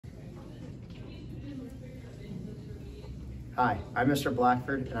Hi, I'm Mr.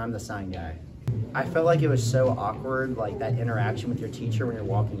 Blackford and I'm the sign guy. I felt like it was so awkward, like that interaction with your teacher when you're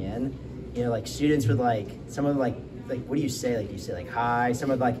walking in. You know, like students would some of what do you say? Like, you say like hi, some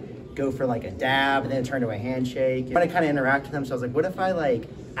would go for like a dab and then turn to a handshake. I want to kind of interact with them, so I was like, what if I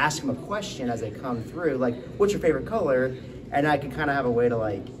ask them a question as they come through, like, what's your favorite color? And I could kind of have a way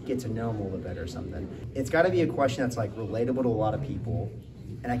to get to know them a little bit or something. It's got to be a question that's relatable to a lot of people,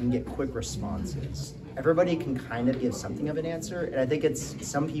 and I can get quick responses. Everybody can kind of give something of an answer, and I think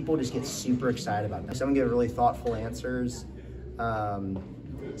some people just get super excited about that. Some give really thoughtful answers.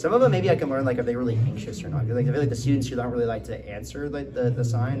 Some of them maybe I can learn if they're really anxious or not. I feel like the students who don't really like to answer the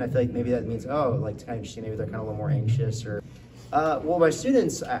sign, I feel like maybe that means, oh, it's kind of interesting, maybe they're kind of a little more anxious. Or well, my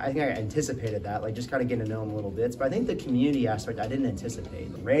students, I think I anticipated that, just kind of getting to know them a little bit. But I think the community aspect I didn't anticipate.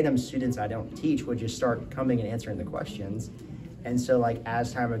 Random students I don't teach would just start coming and answering the questions. And so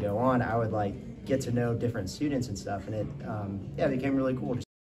as time would go on, I would get to know different students and stuff, and it became really cool.